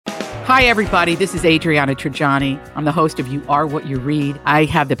Hi, everybody. This is Adriana Trajani. I'm the host of You Are What You Read. I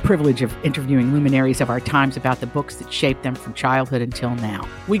have the privilege of interviewing luminaries of our times about the books that shaped them from childhood until now.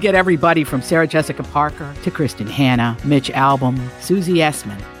 We get everybody from Sarah Jessica Parker to Kristen Hanna, Mitch Albom, Susie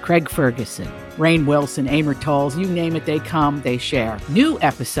Essman, Craig Ferguson, Rainn Wilson, Amor Tolls, you name it, they come, they share. New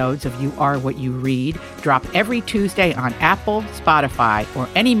episodes of You Are What You Read drop every Tuesday on Apple, Spotify, or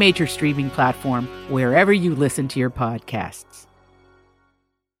any major streaming platform wherever you listen to your podcasts.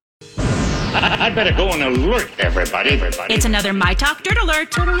 I'd better go and alert everybody. It's another My Talk Dirt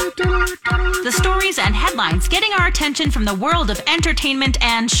Alert. The stories and headlines getting our attention from the world of entertainment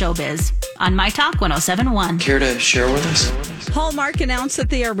and showbiz on My Talk 107.1. Care to share with us? Hallmark announced that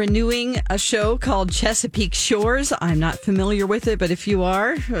they are renewing a show called Chesapeake Shores. I'm not familiar with it, but if you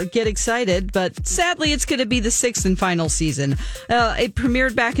are, get excited. But sadly, it's going to be the sixth and final season. It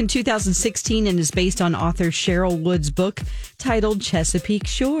premiered back in 2016 and is based on author Cheryl Wood's book titled Chesapeake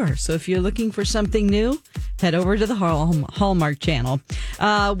Shores. So if you're looking for something new, head over to the Hallmark Channel.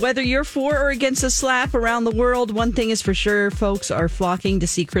 Whether you're for or against a slap around the world, one thing is for sure, folks are flocking to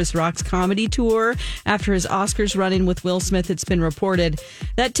see Chris Rock's comedy tour after his Oscars run-in with Will Smith. It's been reported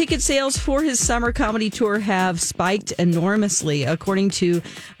that ticket sales for his summer comedy tour have spiked enormously. According to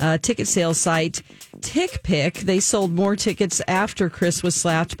ticket sales site TickPick, they sold more tickets after Chris was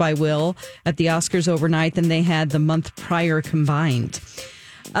slapped by Will at the Oscars overnight than they had the month prior combined.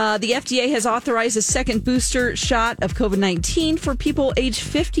 The FDA has authorized a second booster shot of COVID-19 for people age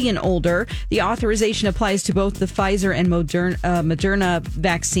 50 and older. The authorization applies to both the Pfizer and Moderna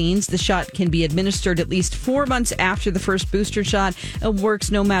vaccines. The shot can be administered at least 4 months after the first booster shot and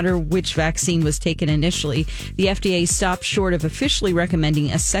works no matter which vaccine was taken initially. The FDA stopped short of officially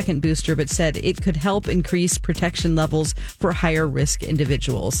recommending a second booster, but said it could help increase protection levels for higher risk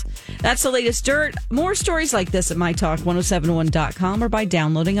individuals. That's the latest dirt. More stories like this at mytalk1071.com or by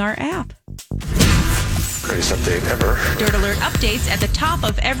downloading our app. Greatest update ever. Dirt Alert updates at the top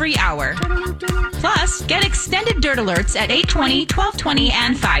of every hour. Plus, get extended Dirt Alerts at 8:20, 12:20,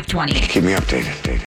 and 5:20. Keep me updated.